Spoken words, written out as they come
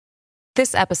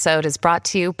This episode is brought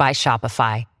to you by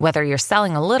Shopify. Whether you're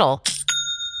selling a little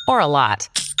or a lot,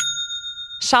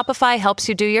 Shopify helps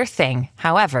you do your thing,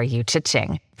 however you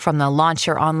cha-ching. From the launch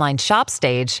your online shop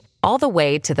stage, all the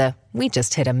way to the we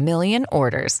just hit 1 million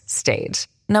orders stage.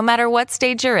 No matter what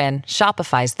stage you're in,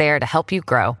 Shopify's there to help you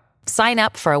grow. Sign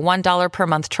up for a $1 per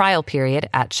month trial period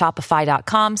at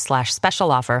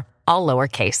shopify.com/special offer, all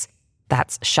lowercase.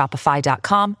 That's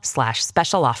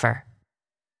shopify.com/special offer.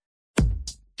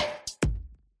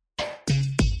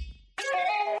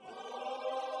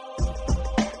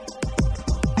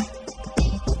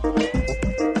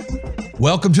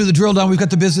 Welcome to the Drill Down. We've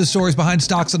got the business stories behind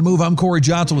stocks on the move. I'm Corey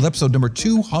Johnson with episode number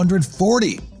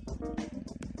 240.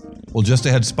 Well, just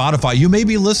ahead, Spotify. You may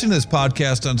be listening to this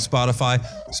podcast on Spotify.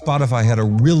 Spotify had a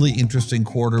really interesting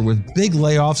quarter with big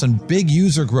layoffs and big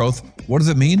user growth. What does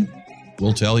it mean?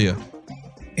 We'll tell you.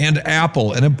 And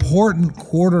Apple, an important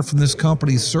quarter from this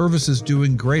company. Services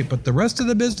doing great, but the rest of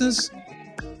the business?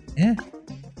 And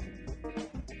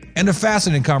a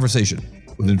fascinating conversation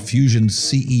with Enfusion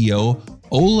CEO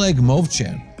Oleg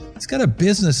Movchan. It's got a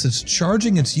business that's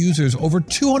charging its users over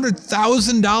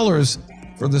 $200,000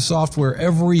 for the software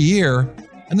every year,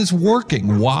 and it's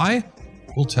working. Why?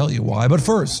 We'll tell you why, but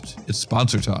first, it's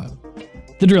sponsor time.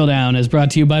 The Drill Down is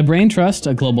brought to you by BrainTrust,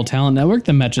 a global talent network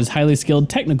that matches highly skilled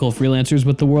technical freelancers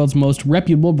with the world's most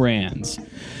reputable brands.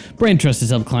 BrainTrust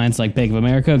has helped clients like Bank of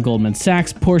America, Goldman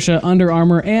Sachs, Porsche, Under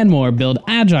Armour, and more build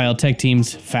agile tech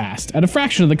teams fast at a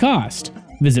fraction of the cost.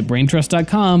 Visit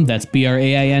braintrust.com, that's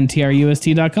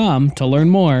BRAINTRUST.com, to learn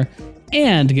more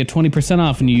and to get 20%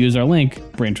 off when you use our link,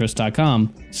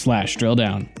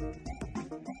 braintrust.com/drilldown.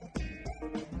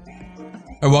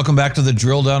 All right, welcome back to the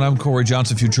Drill Down. I'm Corey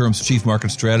Johnson, Futurum's Chief Market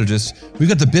Strategist. We've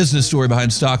got the business story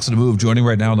behind stocks on the move. Joining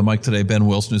right now on the mic today, Ben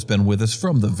Wilson, who's been with us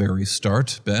from the very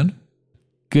start. Ben?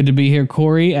 Good to be here,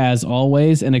 Corey, as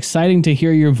always, and exciting to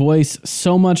hear your voice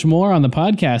so much more on the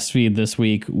podcast feed this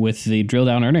week with the Drill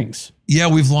Down earnings. Yeah,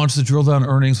 we've launched the Drill Down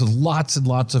earnings with lots and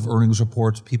lots of earnings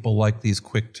reports. People like these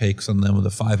quick takes on them, with the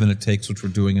 5-minute takes, which we're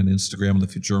doing on Instagram and the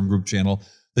Futurum Group channel.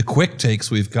 The quick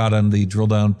takes we've got on the Drill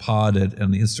Down pod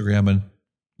and the Instagram, and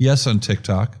yes, on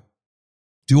TikTok.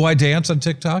 Do I dance on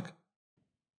TikTok?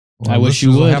 Well, I wish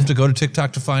you would. Have to go to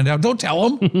TikTok to find out. Don't tell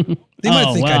them. They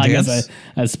might think I dance. I guess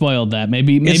I spoiled that.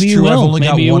 Maybe it's you true. will. I've only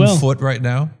maybe got one foot right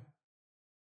now.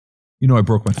 You know I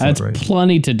broke my foot, That's right?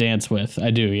 plenty to dance with.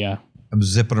 I do, yeah. I'm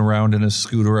zipping around in a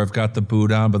scooter. I've got the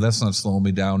boot on, but that's not slowing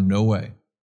me down. No way.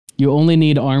 You only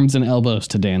need arms and elbows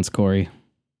to dance, Corey.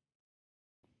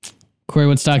 Corey,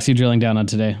 what stocks are you drilling down on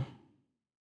today?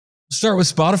 Start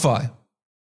with Spotify.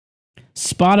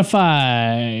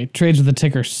 Spotify trades with the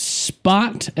ticker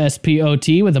SPOT,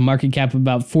 S-P-O-T, with a market cap of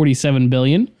about $47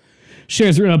 billion.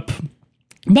 Shares are up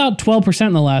about 12%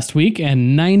 in the last week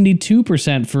and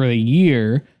 92% for the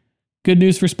year. Good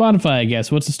news for Spotify, I guess.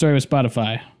 What's the story with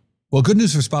Spotify? Well, good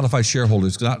news for Spotify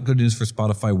shareholders, not good news for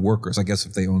Spotify workers. I guess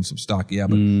if they own some stock, yeah,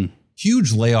 but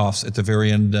huge layoffs at the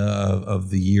very end of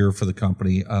the year for the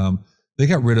company. They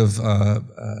got rid of, I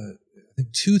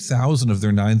think, 2,000 of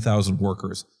their 9,000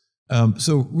 workers.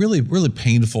 So really, really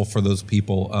painful for those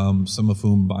people, some of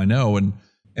whom I know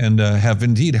and have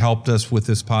indeed helped us with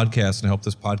this podcast and helped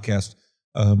this podcast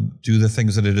do the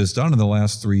things that it has done in the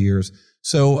last 3 years.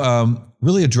 So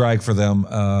really a drag for them,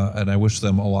 and I wish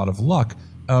them a lot of luck.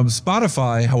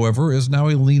 Spotify, however, is now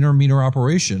a leaner, meaner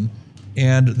operation,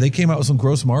 and they came out with some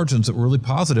gross margins that were really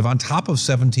positive on top of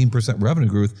 17%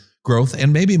 revenue growth,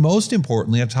 and maybe most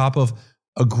importantly, on top of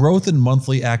a growth in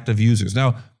monthly active users.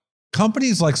 Now,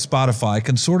 companies like Spotify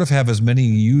can sort of have as many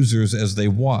users as they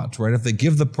want, right? If they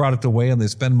give the product away and they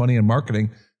spend money on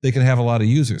marketing, they can have a lot of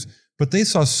users. But they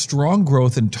saw strong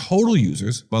growth in total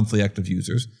users, monthly active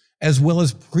users, as well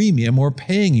as premium or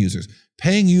paying users.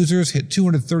 Paying users hit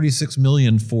 236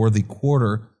 million for the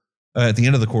quarter, at the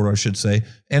end of the quarter, I should say,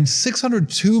 and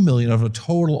 602 million of a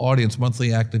total audience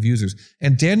monthly active users.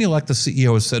 And Daniel Ek, the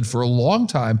CEO, has said for a long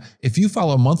time, if you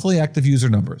follow monthly active user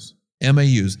numbers,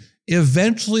 MAUs,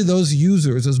 eventually those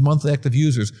users, as monthly active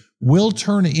users, will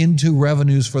turn into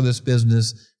revenues for this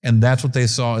business. And that's what they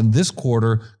saw in this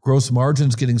quarter. Gross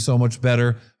margins getting so much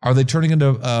better. Are they turning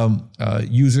into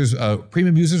users,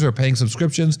 premium users, or paying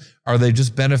subscriptions? Are they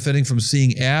just benefiting from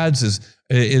seeing ads? Is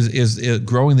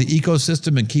growing the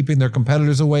ecosystem and keeping their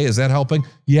competitors away? Is that helping?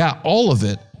 Yeah, all of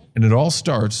it. And it all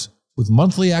starts with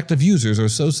monthly active users, or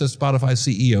so says Spotify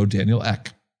CEO Daniel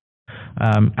Ek.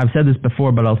 I've said this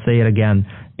before, but I'll say it again.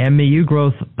 MAU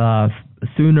growth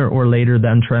sooner or later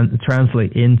then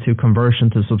translate into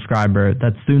conversion to subscriber.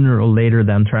 That sooner or later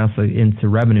then translate into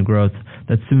revenue growth.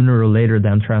 That sooner or later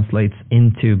then translates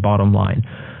into bottom line.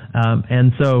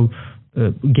 And so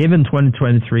given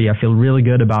 2023, I feel really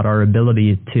good about our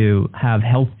ability to have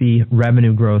healthy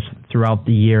revenue growth throughout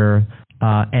the year.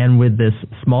 And with this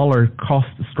smaller cost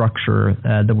structure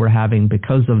that we're having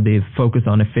because of the focus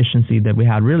on efficiency that we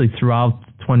had really throughout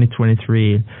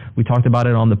 2023. We talked about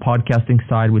it on the podcasting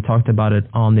side. We talked about it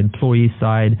on the employee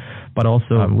side, but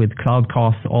also with cloud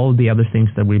costs, all of the other things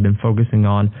that we've been focusing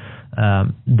on.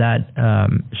 That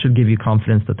should give you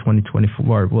confidence that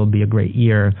 2024 will be a great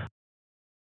year.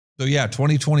 So yeah,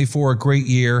 2024, a great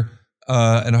year,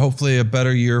 and hopefully a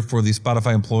better year for the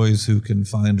Spotify employees who can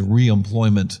find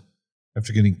re-employment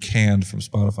after getting canned from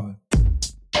Spotify.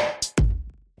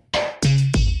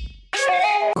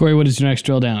 Corey, what is your next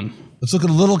drill down? Let's look at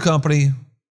a little company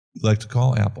you like to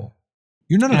call Apple.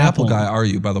 You're not an Apple guy, are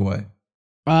you, by the way?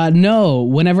 No.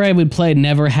 Whenever I would play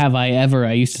Never Have I Ever,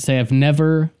 I used to say I've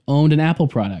never owned an Apple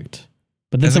product.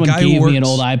 But then someone gave me an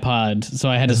old iPod, so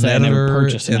I had to say I never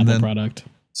purchased an Apple product.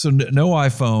 So no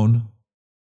iPhone,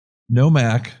 no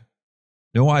Mac,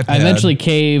 no iPad. I eventually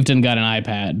caved and got an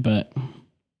iPad, but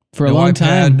for a long long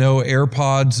time. No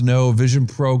AirPods, no Vision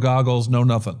Pro goggles, no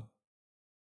nothing.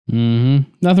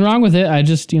 Nothing wrong with it. I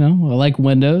just, I like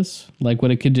Windows, like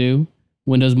what it could do.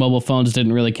 Windows mobile phones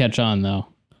didn't really catch on, though.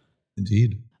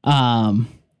 Indeed.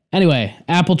 Anyway,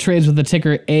 Apple trades with the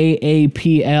ticker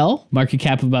AAPL, market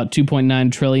cap of about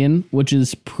 2.9 trillion, which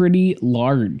is pretty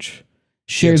large.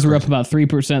 Shares are up about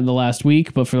 3% in the last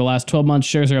week, but for the last 12 months,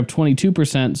 shares are up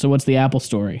 22%. So what's the Apple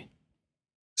story?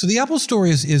 So the Apple story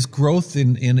is growth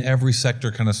in every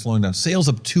sector kind of slowing down. Sales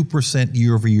up 2%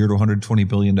 year over year to $120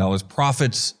 billion.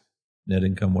 Profits, net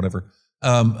income, whatever,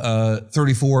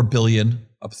 $34 billion,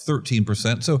 up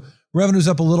 13%. So revenue's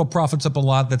up a little, profits up a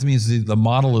lot. That means the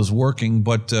model is working,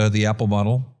 but the Apple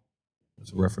model,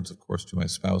 as a reference, of course, to my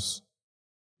spouse,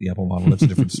 the Apple model, that's a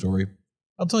different story.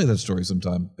 I'll tell you that story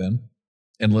sometime, Ben.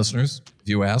 And listeners, if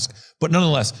you ask. But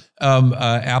nonetheless,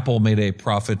 Apple made a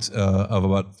profit of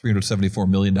about $374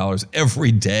 million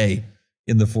every day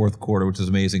in the fourth quarter, which is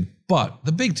amazing. But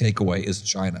the big takeaway is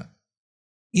China.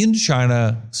 In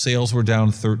China, sales were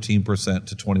down 13%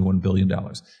 to $21 billion.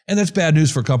 And that's bad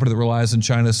news for a company that relies on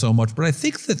China so much. But I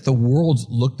think that the world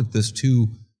looked at this took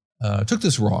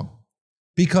this wrong.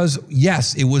 Because,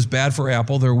 yes, it was bad for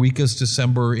Apple, their weakest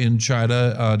December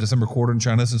quarter in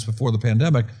China since before the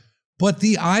pandemic. But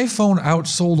the iPhone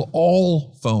outsold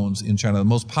all phones in China, the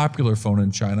most popular phone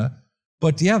in China.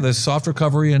 But yeah, the soft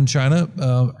recovery in China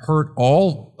hurt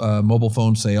all mobile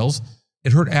phone sales.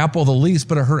 It hurt Apple the least,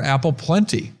 but it hurt Apple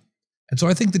plenty. And so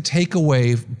I think the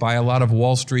takeaway by a lot of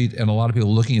Wall Street and a lot of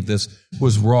people looking at this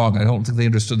was wrong. I don't think they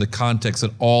understood the context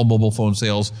that all mobile phone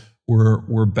sales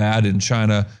were bad in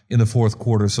China in the fourth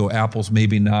quarter. So Apple's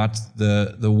maybe not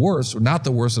the worst, or not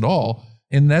the worst at all.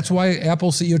 And that's why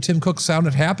Apple CEO Tim Cook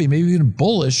sounded happy, maybe even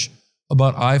bullish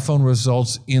about iPhone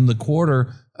results in the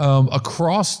quarter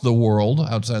across the world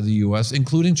outside the U.S.,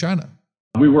 including China.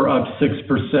 We were up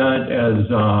 6%,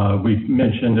 as we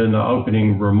mentioned in the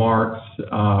opening remarks.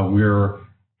 We're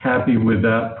happy with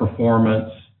that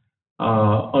performance.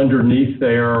 Underneath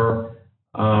there,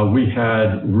 we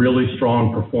had really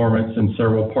strong performance in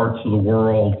several parts of the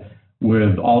world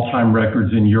with all-time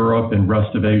records in Europe and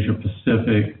rest of Asia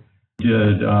Pacific.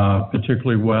 Did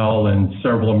particularly well in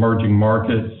several emerging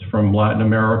markets from Latin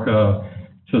America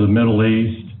to the Middle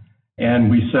East. And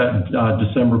we set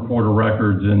December quarter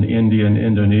records in India and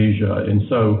Indonesia. And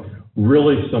so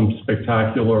really some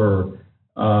spectacular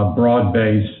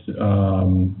broad-based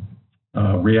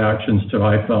reactions to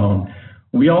iPhone.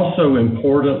 We also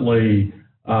importantly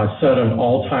set an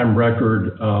all-time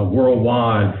record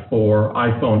worldwide for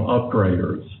iPhone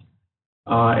upgraders.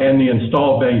 And the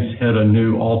install base hit a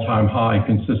new all-time high,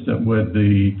 consistent with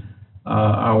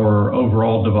our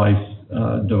overall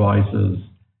devices.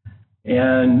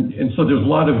 And so there's a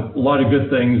lot of good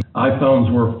things.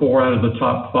 iPhones were 4 out of the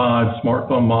top 5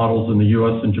 smartphone models in the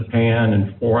U.S. and Japan,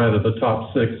 and 4 out of the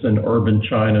top 6 in urban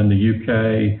China and the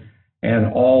U.K.,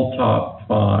 and all top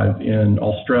 5 in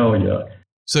Australia.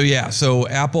 So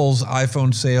Apple's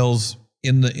iPhone sales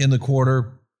in the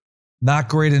quarter, not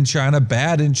great in China,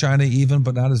 bad in China even,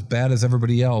 but not as bad as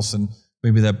everybody else. And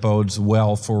maybe that bodes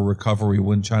well for recovery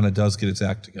when China does get its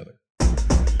act together.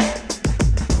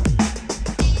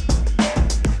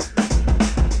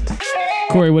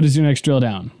 Corey, what is your next drill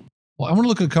down? Well, I want to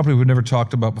look at a company we've never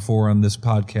talked about before on this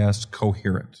podcast,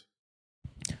 Coherent.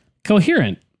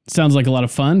 Coherent sounds like a lot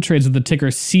of fun. Trades with the ticker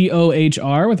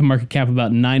COHR with a market cap of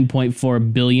about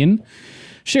 $9.4 billion.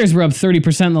 Shares were up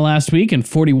 30% in the last week and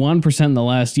 41% in the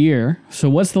last year. So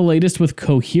what's the latest with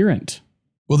Coherent?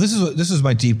 Well, this is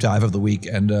my deep dive of the week,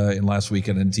 and in last week,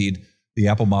 and indeed the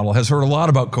Apple model has heard a lot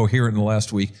about Coherent in the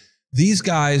last week. These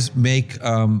guys make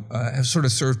have sort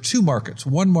of served two markets.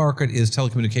 One market is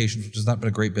telecommunications, which has not been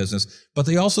a great business, but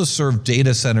they also serve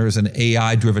data centers and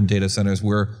AI-driven data centers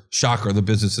where, shocker, the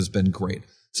business has been great.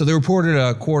 So they reported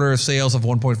a quarter sales of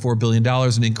 $1.4 billion,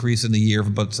 an increase in the year of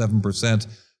about 7%.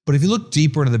 But if you look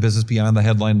deeper into the business beyond the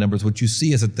headline numbers, what you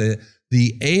see is that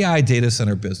the AI data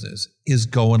center business is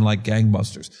going like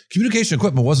gangbusters. Communication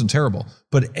equipment wasn't terrible,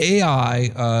 but AI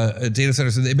data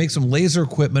centers, they make some laser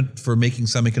equipment for making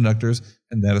semiconductors,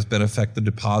 and that has been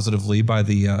affected positively by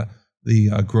the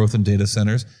growth in data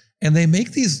centers. And they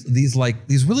make these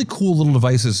really cool little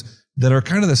devices that are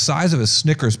kind of the size of a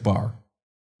Snickers bar.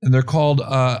 And they're called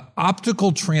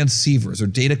optical transceivers or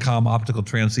datacom optical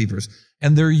transceivers.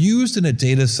 And they're used in a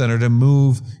data center to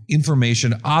move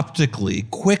information optically,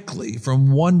 quickly,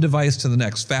 from one device to the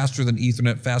next, faster than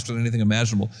Ethernet, faster than anything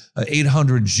imaginable,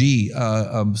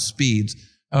 800G speeds.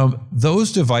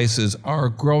 Those devices are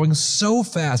growing so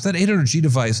fast. That 800G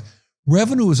device,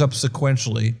 revenue is up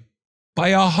sequentially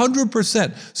by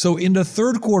 100%. So in the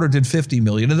third quarter did 50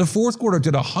 million. In the fourth quarter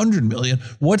did 100 million.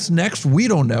 What's next? We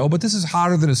don't know, but this is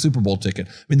hotter than a Super Bowl ticket.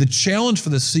 I mean, the challenge for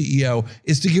the CEO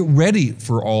is to get ready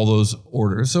for all those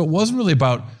orders. So it wasn't really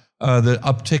about the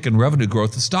uptick in revenue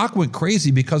growth. The stock went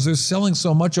crazy because they're selling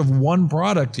so much of one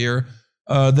product here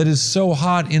that is so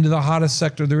hot into the hottest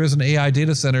sector there is in AI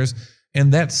data centers.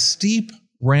 And that steep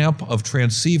ramp of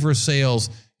transceiver sales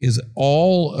is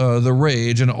all the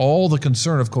rage and all the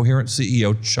concern of Coherent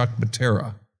CEO Chuck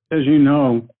Mattera. As you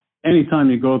know,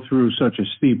 anytime you go through such a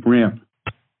steep ramp,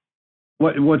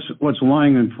 what's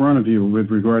lying in front of you with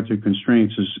regard to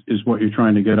constraints is what you're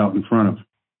trying to get out in front of.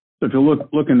 So if you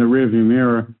look in the rearview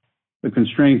mirror, the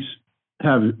constraints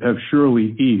have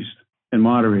surely eased and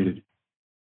moderated.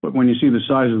 But when you see the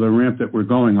size of the ramp that we're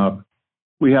going up,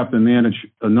 we have to manage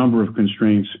a number of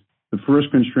constraints. The first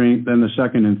constraint, then the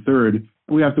second and third.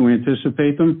 We have to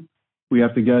anticipate them. We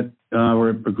have to get our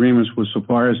agreements with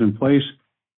suppliers in place.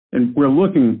 And we're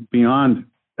looking beyond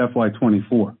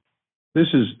FY24. This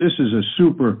is a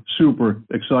super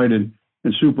excited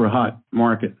and super hot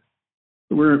market.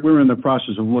 We're in the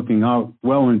process of looking out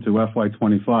well into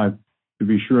FY25 to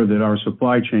be sure that our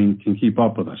supply chain can keep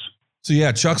up with us. So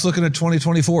yeah, Chuck's looking at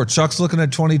 2024, Chuck's looking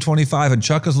at 2025, and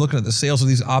Chuck is looking at the sales of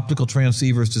these optical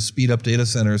transceivers to speed up data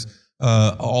centers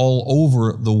all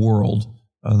over the world.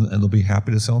 And they'll be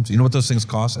happy to sell them to you. You know what those things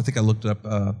cost? I think I looked it up.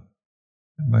 I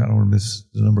don't want to miss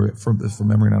the number from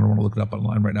memory, and I don't want to look it up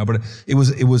online right now. But it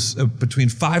was between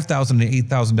 $5,000 and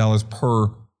 $8,000 per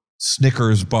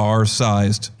Snickers bar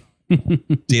sized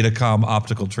datacom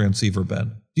optical transceiver,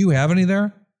 Ben. Do you have any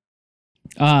there?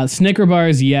 Snicker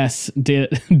bars, yes.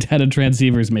 Data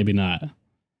transceivers, maybe not.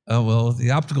 Oh well, the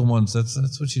optical ones.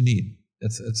 That's what you need.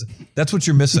 That's what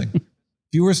you're missing.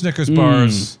 Fewer Snickers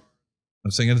bars. I'm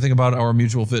not saying anything about our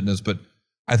mutual fitness, but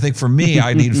I think for me,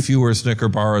 I need fewer Snicker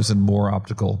bars and more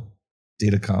optical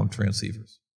datacom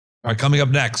transceivers. All right, coming up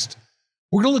next,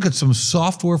 we're going to look at some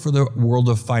software for the world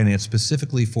of finance,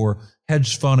 specifically for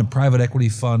hedge fund and private equity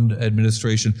fund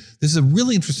administration. This is a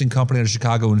really interesting company out of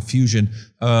Chicago, Enfusion.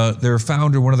 Their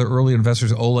founder, one of the early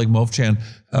investors, Oleg Movchan,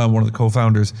 one of the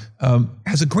co-founders,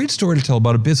 has a great story to tell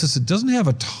about a business that doesn't have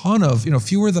a ton of,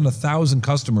 fewer than 1,000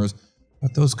 customers,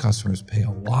 but those customers pay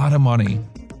a lot of money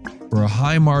for a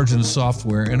high margin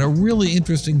software and a really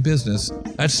interesting business.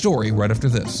 That story right after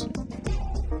this.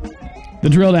 The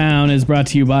Drill Down is brought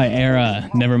to you by Era.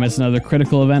 Never miss another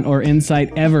critical event or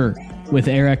insight ever. With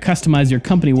Era, customize your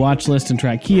company watch list and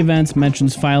track key events,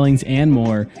 mentions, filings, and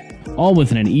more, all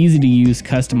within an easy-to-use,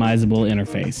 customizable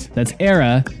interface. That's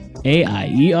Era,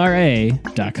 AIERA.com.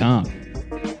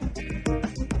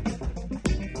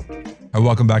 Hi,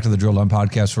 welcome back to the Drill Down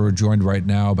Podcast. We're joined right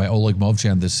now by Oleg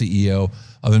Movchan, the CEO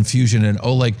of Enfusion. And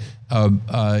Oleg,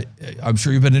 I'm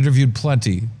sure you've been interviewed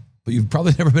plenty, but you've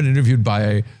probably never been interviewed by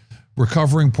a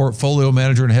recovering portfolio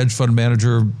manager and hedge fund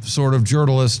manager, sort of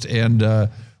journalist and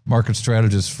market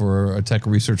strategist for a tech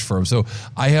research firm. So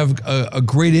I have a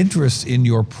great interest in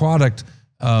your product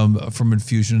from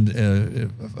Enfusion,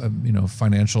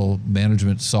 financial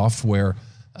management software.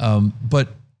 But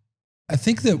I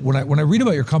think that when I read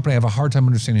about your company, I have a hard time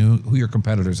understanding who your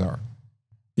competitors are.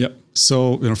 Yeah.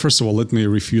 So, first of all, let me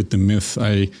refute the myth.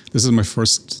 This is my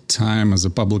first time as a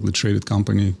publicly traded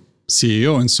company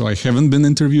CEO, and so I haven't been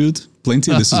interviewed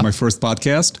plenty. This is my first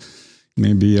podcast.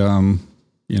 Maybe,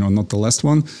 not the last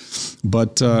one.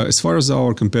 But as far as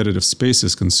our competitive space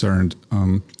is concerned,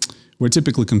 we're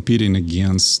typically competing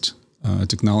against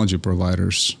technology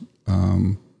providers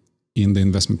in the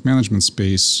investment management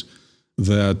space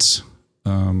that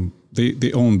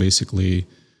they own basically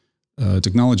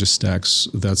technology stacks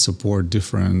that support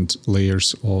different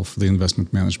layers of the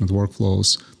investment management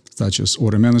workflows, such as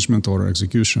order management, order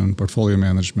execution, portfolio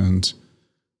management,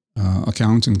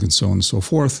 accounting, and so on and so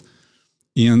forth.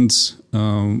 And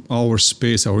our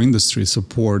space, our industry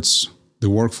supports the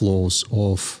workflows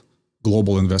of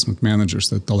global investment managers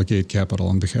that allocate capital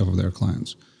on behalf of their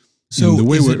clients. So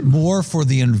is it more for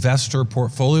the investor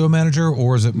portfolio manager,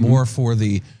 or is it more for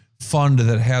the fund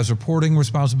that has reporting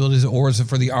responsibilities, or is it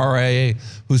for the RIA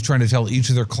who's trying to tell each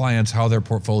of their clients how their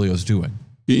portfolio is doing?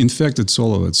 In fact, it's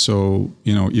all of it. So,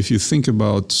 if you think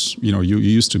about, you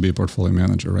used to be a portfolio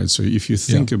manager, right? So if you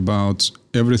think about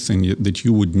everything that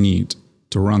you would need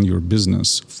to run your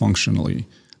business functionally,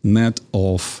 net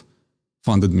of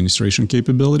fund administration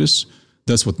capabilities,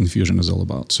 that's what Enfusion is all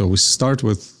about. So we start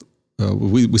with,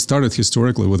 we started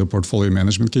historically with a portfolio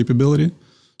management capability,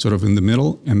 sort of in the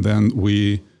middle, and then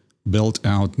we built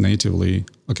out natively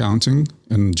accounting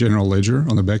and general ledger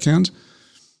on the back end.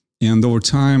 And over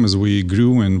time, as we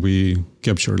grew and we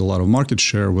captured a lot of market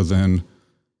share within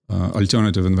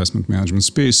alternative investment management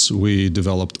space, we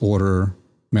developed order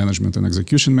management and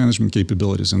execution management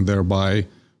capabilities, and thereby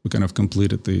we kind of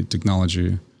completed the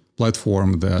technology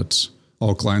platform that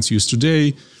our clients use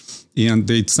today. And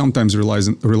they sometimes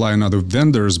rely on other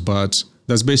vendors, but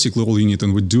that's basically all you need.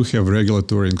 And we do have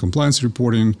regulatory and compliance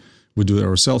reporting. We do it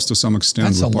ourselves to some extent.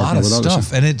 That's a lot of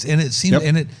stuff, and it seems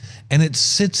and it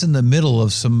sits in the middle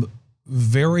of some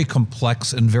very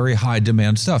complex and very high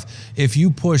demand stuff. If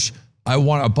you push, I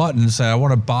want a button and say I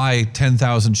want to buy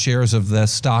 10,000 shares of the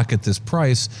stock at this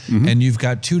price, and you've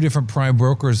got 2 different prime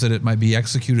brokers that it might be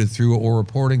executed through or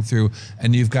reporting through,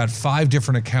 and you've got 5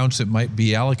 different accounts it might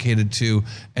be allocated to,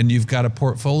 and you've got a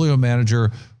portfolio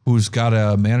manager who's got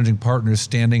a managing partner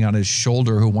standing on his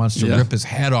shoulder who wants to rip his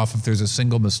head off if there's a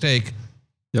single mistake.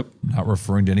 Yep. Not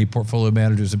referring to any portfolio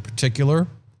managers in particular.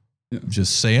 Yep.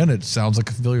 Just saying, it sounds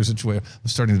like a familiar situation. I'm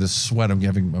starting to sweat. I'm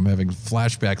having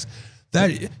flashbacks.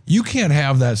 That you can't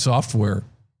have that software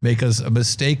make us a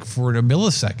mistake for a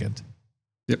millisecond.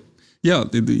 Yep. Yeah,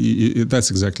 that's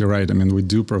exactly right. I mean, we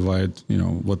do provide,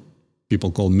 what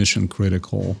people call mission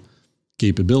critical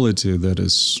capability that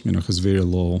is, has very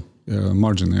low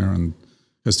margin error and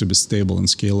has to be stable and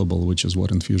scalable, which is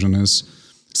what Enfusion is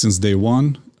since day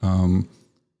one.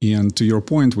 And to your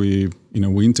point, we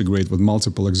integrate with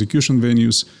multiple execution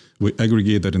venues. We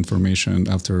aggregate that information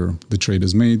after the trade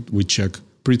is made. We check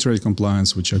pre-trade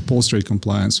compliance. We check post-trade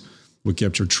compliance. We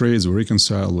capture trades. We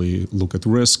reconcile. We look at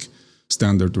risk,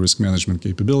 standard risk management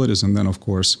capabilities, and then of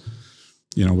course,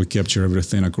 we capture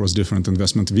everything across different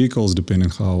investment vehicles, depending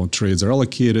how trades are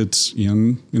allocated,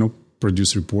 and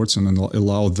produce reports and then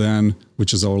allow then,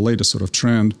 which is our latest sort of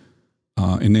trend,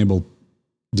 enable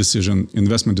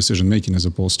investment decision making as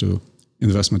opposed to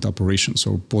investment operations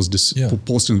or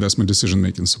post investment decision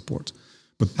making support.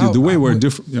 But the way we're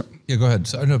different. Yeah, go ahead.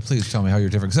 So, no, please tell me how you're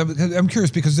different. Because I'm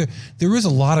curious because there is a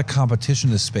lot of competition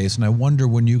in this space, and I wonder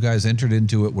when you guys entered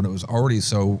into it when it was already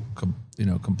so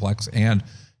complex and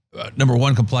number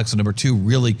one complex and number two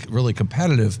really really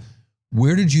competitive.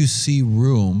 Where did you see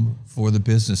room for the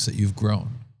business that you've grown?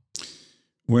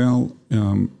 Well,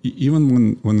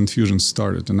 even when Enfusion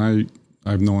started, and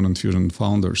I've known Enfusion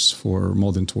founders for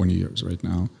more than 20 years right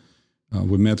now.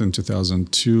 We met in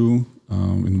 2002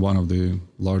 in one of the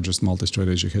largest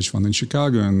multi-strategy hedge fund in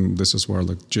Chicago, and this is where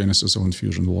the genesis of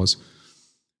Enfusion was.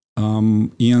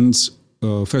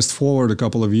 Fast forward a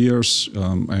couple of years,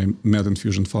 I met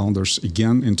Enfusion founders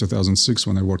again in 2006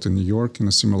 when I worked in New York in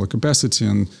a similar capacity,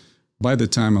 and by the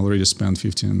time I already spent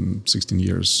 15, 16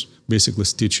 years basically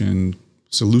stitching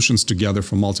solutions together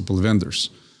from multiple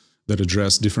vendors that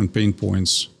address different pain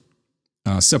points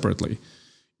separately.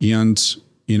 And,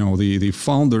 the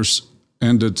founders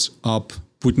ended up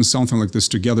putting something like this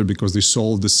together because they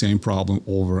solved the same problem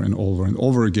over and over and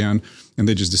over again, and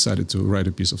they just decided to write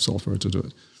a piece of software to do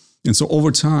it. And so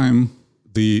over time,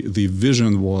 the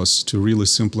vision was to really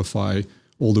simplify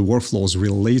all the workflows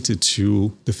related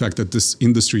to the fact that this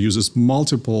industry uses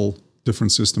multiple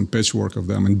different system patchwork of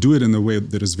them and do it in a way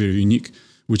that is very unique,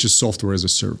 which is software as a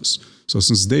service. So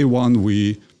since day one,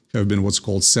 we have been what's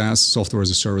called SaaS, software as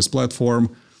a service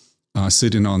platform,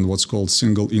 sitting on what's called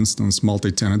single instance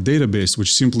multi-tenant database,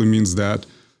 which simply means that,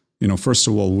 first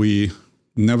of all, we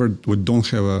don't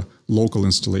have a local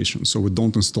installation. So we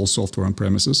don't install software on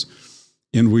premises.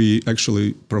 And we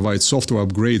actually provide software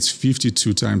upgrades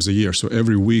 52 times a year. So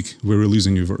every week we release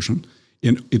a new version.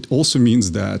 And it also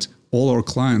means that all our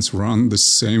clients run the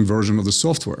same version of the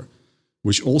software,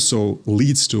 which also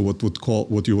leads to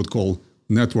what you would call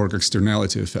network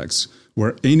externality effects,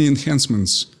 where any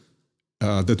enhancements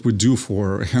that we do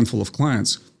for a handful of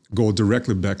clients go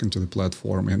directly back into the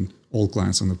platform, and all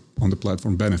clients on the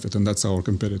platform benefit. And that's our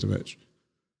competitive edge.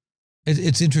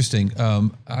 It's interesting.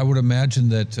 I would imagine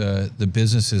that the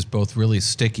business is both really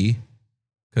sticky,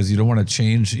 because you don't want to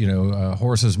change,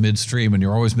 horses midstream, and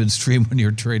you're always midstream when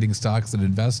you're trading stocks and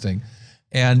investing,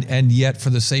 and yet for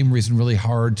the same reason, really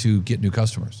hard to get new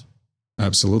customers.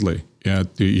 Absolutely. Yeah,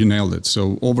 you nailed it.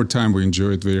 So over time, we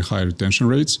enjoyed very high retention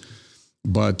rates.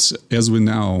 But as we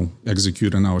now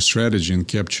execute on our strategy and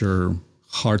capture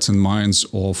hearts and minds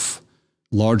of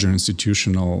larger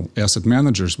institutional asset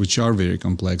managers, which are very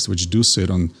complex, which do sit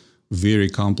on very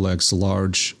complex,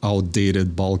 large,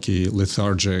 outdated, bulky,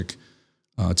 lethargic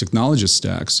technology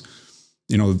stacks,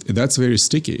 that's very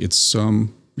sticky. It's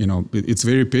it's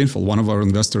very painful. One of our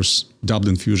investors dubbed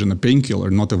Enfusion a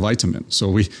painkiller, not a vitamin. So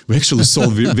we actually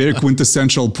solve a very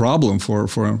quintessential problem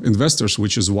for investors,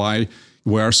 which is why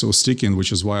we are so sticky, and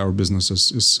which is why our business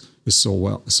is so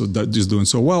well. So that is doing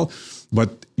so well. But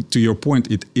to your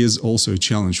point, it is also a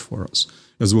challenge for us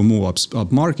as we move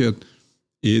up market.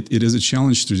 It is a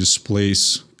challenge to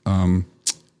displace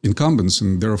incumbents,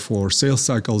 and therefore sales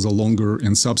cycles are longer,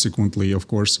 and subsequently, of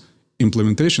course,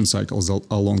 implementation cycles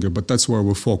are longer. But that's where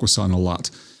we focus on a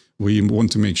lot. We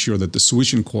want to make sure that the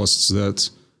switching costs that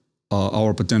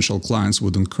our potential clients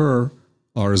would incur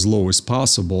are as low as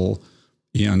possible,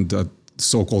 and that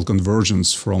so-called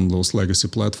conversions from those legacy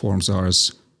platforms are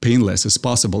as painless as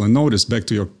possible. And notice, back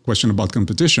to your question about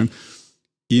competition,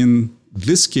 in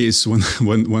this case,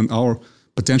 when our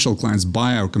potential clients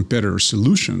buy our competitor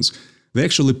solutions, they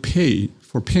actually pay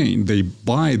for pain. They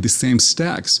buy the same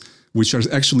stacks, which are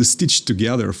actually stitched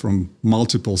together from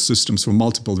multiple systems, from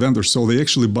multiple vendors. So they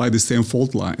actually buy the same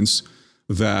fault lines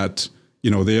that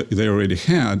they already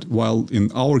had, while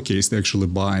in our case, they actually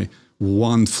buy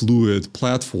one fluid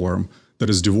platform that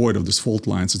is devoid of these fault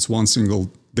lines. It's one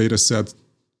single data set,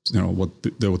 what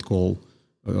they would call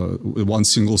one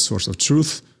single source of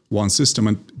truth, one system.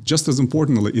 And just as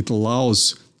importantly, it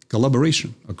allows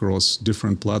collaboration across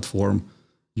different platform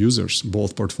users,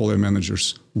 both portfolio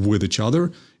managers with each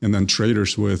other, and then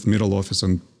traders with middle office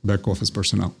and back office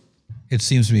personnel. It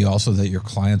seems to me also that your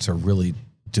clients are really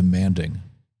demanding.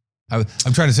 I'm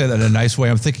trying to say that in a nice way.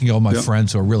 I'm thinking of all my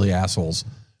friends who are really assholes,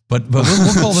 but we'll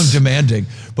call them demanding.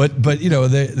 But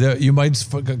you might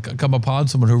come upon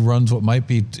someone who runs what might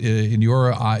be in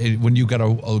your eye, when you got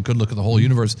a good look at the whole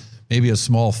universe, maybe a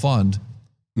small fund.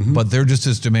 Mm-hmm. But they're just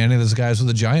as demanding as the guys with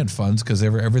the giant funds, because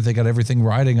they got everything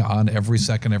riding on every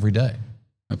second, every day.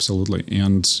 Absolutely.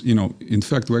 And, in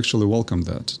fact, we actually welcome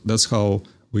that. That's how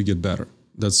we get better.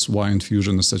 That's why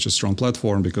Enfusion is such a strong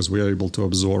platform, because we are able to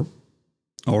absorb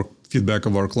our feedback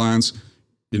of our clients,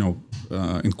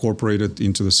 incorporate it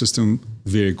into the system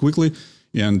very quickly.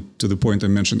 And to the point I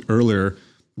mentioned earlier,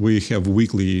 we have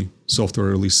weekly software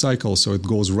release cycles, so it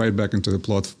goes right back into the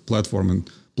platform, and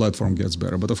platform gets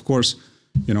better. But of course,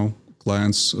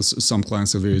 some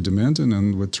clients are very demanding,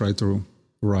 and we try to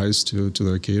rise to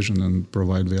the occasion and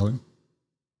provide value.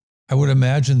 I would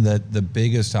imagine that the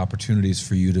biggest opportunities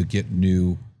for you to get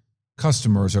new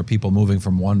customers are people moving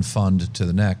from one fund to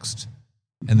the next.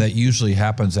 And that usually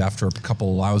happens after a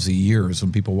couple lousy years,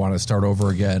 when people want to start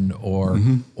over again or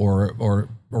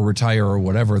retire or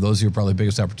whatever. Those are your probably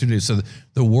biggest opportunities. So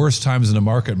the worst times in the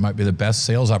market might be the best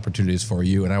sales opportunities for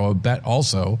you. And I will bet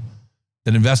also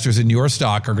that investors in your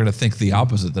stock are going to think the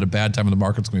opposite, that a bad time in the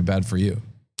market is going to be bad for you.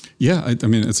 Yeah, I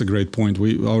mean, it's a great point.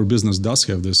 Our business does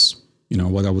have this,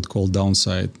 what I would call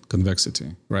downside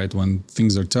convexity, right? When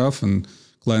things are tough and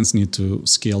clients need to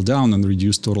scale down and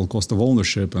reduce total cost of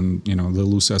ownership, and they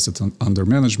lose assets under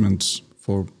management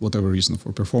for whatever reason,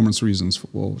 for performance reasons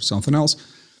or something else,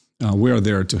 we are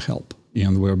there to help.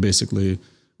 And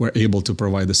we're able to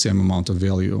provide the same amount of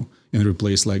value and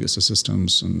replace legacy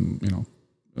systems, and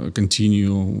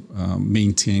continue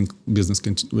maintain business,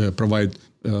 provide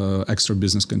extra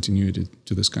business continuity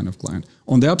to this kind of client.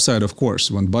 On the upside, of course,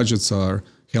 when budgets are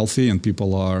healthy and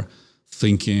people are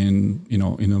thinking,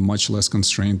 in a much less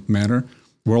constrained manner,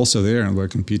 we're also there, and we're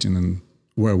competing, and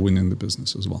we're winning the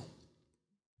business as well.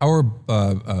 Our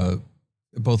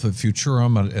both at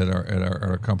Futurum at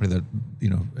our company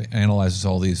that analyzes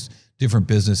all these different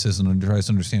businesses and tries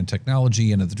to understand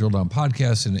technology, and at the Drill Down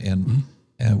podcast, and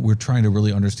we're trying to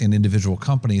really understand individual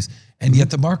companies, and yet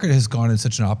the market has gone in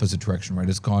such an opposite direction, right?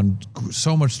 It's gone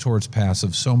so much towards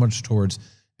passive, so much towards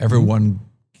everyone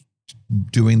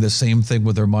doing the same thing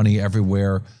with their money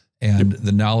everywhere, and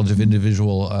the knowledge of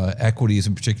individual equities,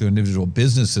 in particular, individual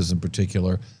businesses in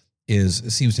particular,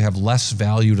 seems to have less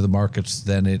value to the markets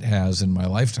than it has in my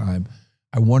lifetime.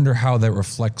 I wonder how that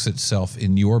reflects itself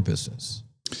in your business.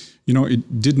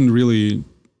 It didn't really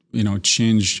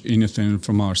change anything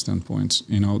from our standpoint.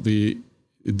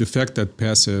 The fact that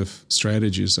passive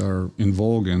strategies are in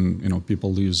vogue and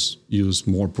people use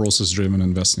more process-driven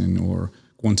investing or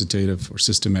quantitative or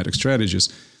systematic strategies,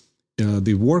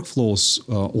 the workflows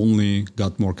only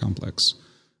got more complex.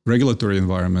 Regulatory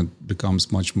environment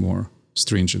becomes much more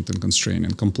stringent and constrained,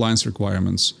 and compliance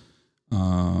requirements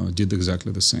did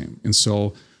exactly the same. And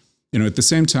so, at the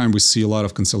same time, we see a lot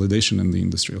of consolidation in the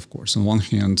industry, of course. On one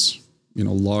hand,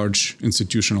 large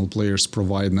institutional players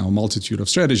provide now a multitude of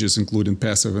strategies, including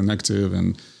passive and active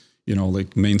and,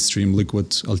 like mainstream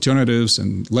liquid alternatives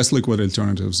and less liquid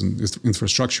alternatives and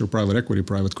infrastructure, private equity,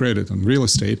 private credit, and real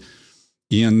estate.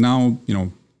 And now,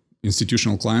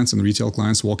 institutional clients and retail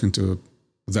clients walk into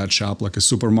that shop like a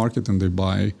supermarket and they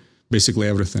buy basically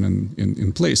everything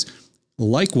in place.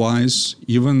 Likewise,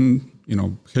 even,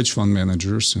 hedge fund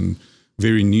managers and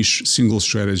very niche single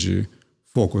strategy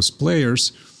focused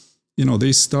players,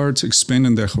 they start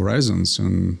expanding their horizons.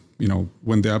 And,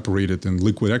 when they operated in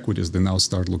liquid equities, they now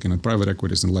start looking at private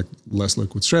equities and less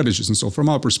liquid strategies. And so from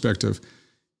our perspective,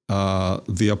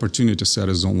 the opportunity set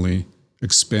is only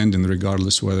expanding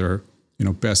regardless whether,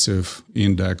 passive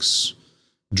index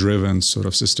driven sort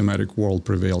of systematic world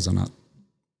prevails or not.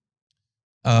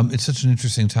 It's such an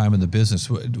interesting time in the business.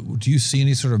 Do you see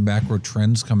any sort of macro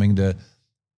trends coming to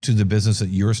the business that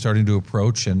you're starting to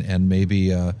approach and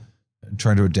maybe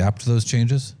trying to adapt to those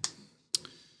changes?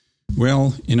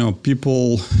 Well,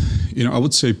 people, I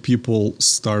would say people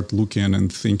start looking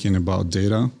and thinking about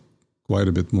data quite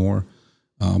a bit more,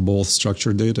 both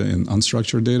structured data and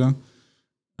unstructured data.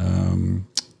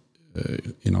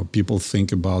 People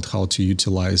think about how to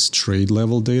utilize trade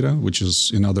level data, which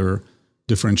is another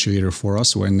differentiator for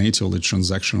us. We're natively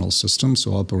transactional system,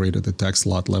 so operate at the tax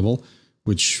lot level,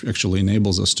 which actually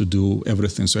enables us to do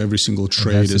everything. So every single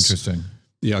trade is interesting.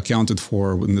 Accounted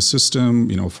for in the system,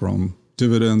 from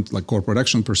dividend, like corporate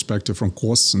action perspective, from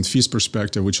costs and fees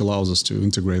perspective, which allows us to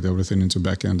integrate everything into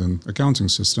backend and accounting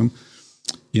system.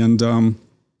 And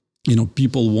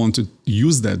people want to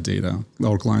use that data.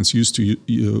 Our clients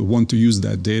want to use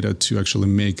that data to actually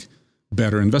make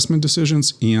better investment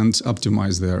decisions and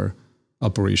optimize their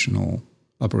operational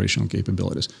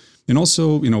capabilities. And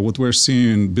also, what we're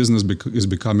seeing, business is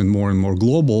becoming more and more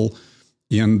global,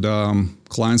 and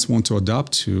clients want to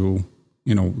adapt to,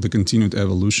 the continued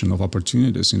evolution of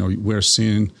opportunities. We're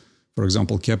seeing, for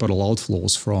example, capital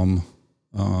outflows from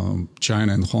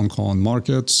China and Hong Kong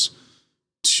markets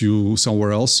to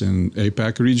somewhere else in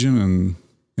APAC region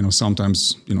and,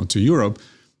 sometimes, to Europe.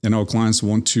 And our clients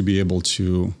want to be able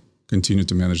to continue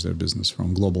to manage their business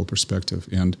from a global perspective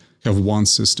and have one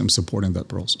system supporting that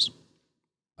process.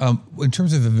 In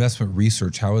terms of investment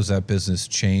research, how has that business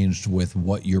changed with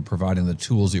what you're providing, the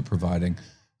tools you're providing?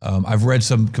 I've read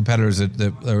some competitors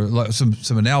that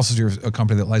some analysis. You're a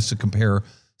company that likes to compare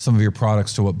some of your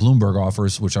products to what Bloomberg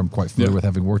offers, which I'm quite familiar with,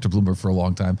 having worked at Bloomberg for a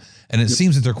long time. And it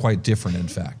seems that they're quite different, in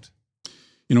fact.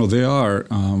 They are.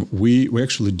 We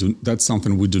actually do. That's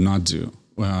something we do not do.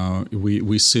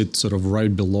 We sit sort of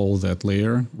right below that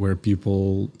layer where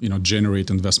people,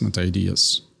 generate investment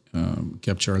ideas,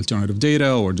 capture alternative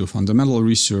data, or do fundamental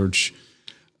research,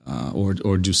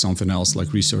 or do something else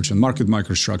like research and market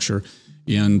microstructure.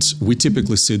 And we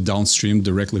typically sit downstream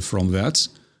directly from that.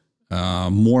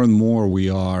 More and more, we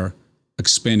are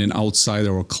expanding outside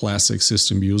our classic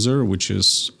system user, which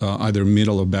is either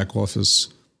middle or back office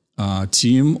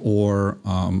team or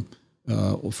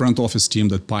front office team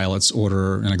that pilots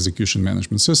order and execution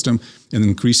management system, and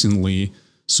increasingly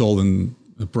solving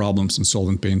problems and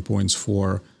solving pain points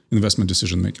for investment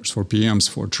decision makers, for PMs,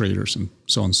 for traders, and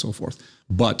so on and so forth.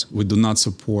 But we do not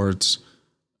support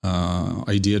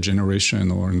idea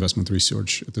generation or investment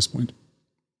research at this point.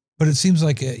 But it seems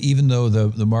like even though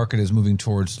the market is moving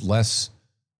towards less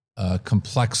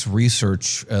complex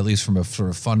research, at least from a sort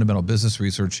of fundamental business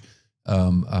research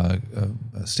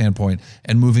standpoint,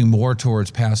 and moving more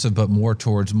towards passive, but more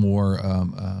towards more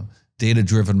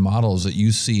data-driven models, that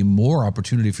you see more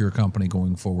opportunity for your company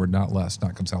going forward, not less,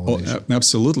 not consolidation. Oh,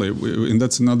 absolutely. And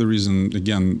that's another reason,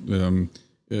 again,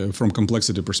 from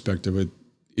complexity perspective,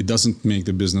 it doesn't make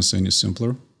the business any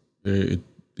simpler.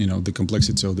 The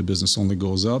complexity of the business only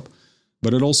goes up,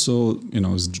 but it also,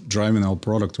 is driving our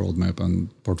product roadmap and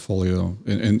portfolio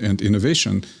and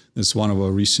innovation. It's one of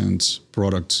our recent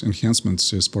product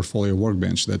enhancements is Portfolio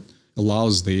Workbench that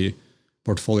allows the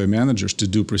portfolio managers to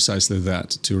do precisely that,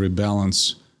 to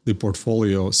rebalance the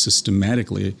portfolio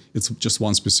systematically. It's just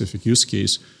one specific use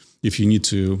case. If you need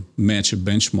to match a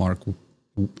benchmark,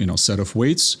 set of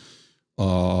weights,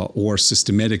 or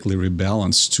systematically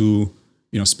rebalance to,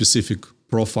 specific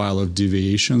profile of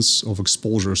deviations of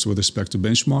exposures with respect to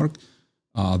benchmark.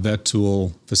 That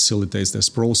tool facilitates this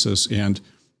process. And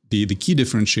the key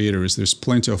differentiator is there's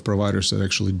plenty of providers that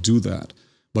actually do that.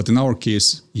 But in our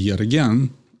case, yet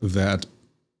again, that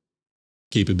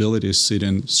capability is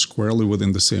sitting squarely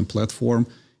within the same platform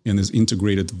and is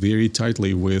integrated very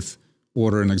tightly with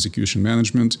order and execution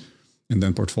management and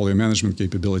then portfolio management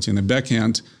capability in the back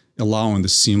end, allowing the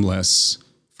seamless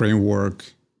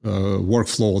framework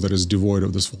workflow that is devoid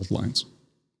of these fault lines.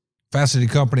 Fascinating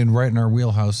company and right in our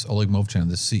wheelhouse. Oleg Movchan,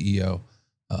 the CEO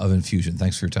of Enfusion.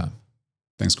 Thanks for your time.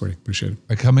 Thanks, Corey. Appreciate it.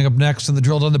 Right, coming up next in the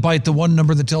Drill Down the Bite, the one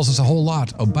number that tells us a whole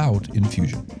lot about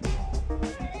Enfusion.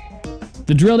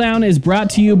 The Drill Down is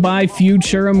brought to you by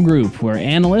Futurum Group, where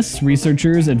analysts,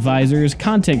 researchers, advisors,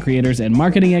 content creators, and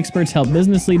marketing experts help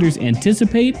business leaders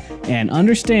anticipate and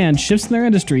understand shifts in their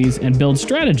industries and build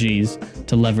strategies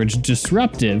to leverage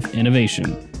disruptive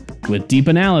innovation. With deep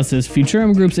analysis,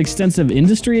 Futurum Group's extensive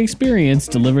industry experience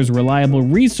delivers reliable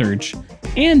research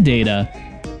and data,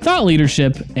 thought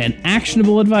leadership, and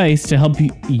actionable advice to help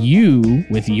you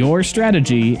with your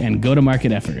strategy and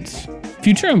go-to-market efforts.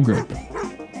 Futurum Group.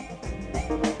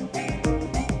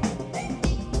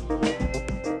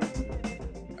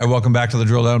 Hi, welcome back to the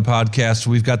Drill Down Podcast.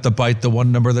 We've got the Bite, the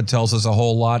one number that tells us a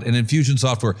whole lot. And Enfusion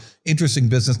Software, interesting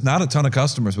business, not a ton of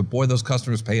customers, but boy, those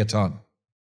customers pay a ton.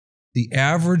 The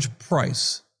average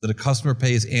price that a customer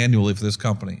pays annually for this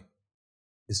company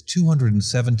is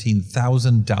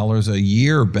 $217,000 a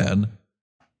year, Ben.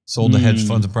 Sold to hedge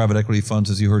funds and private equity funds,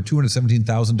 as you heard,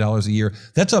 $217,000 a year.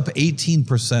 That's up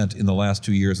 18% in the last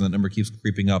 2 years, and that number keeps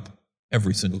creeping up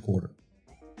every single quarter.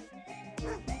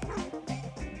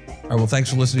 All right, well, thanks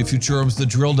for listening to Futurum's The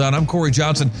Drill Down. I'm Corey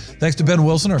Johnson. Thanks to Ben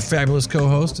Wilson, our fabulous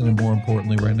co-host, and more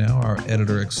importantly right now, our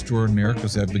editor extraordinaire,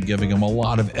 because I've been giving him a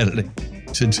lot of editing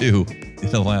to do in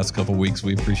the last couple of weeks.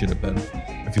 We appreciate it, Ben.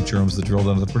 Futurum's The Drill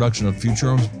Down, the production of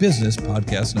Futurum's Business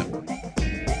Podcast Network.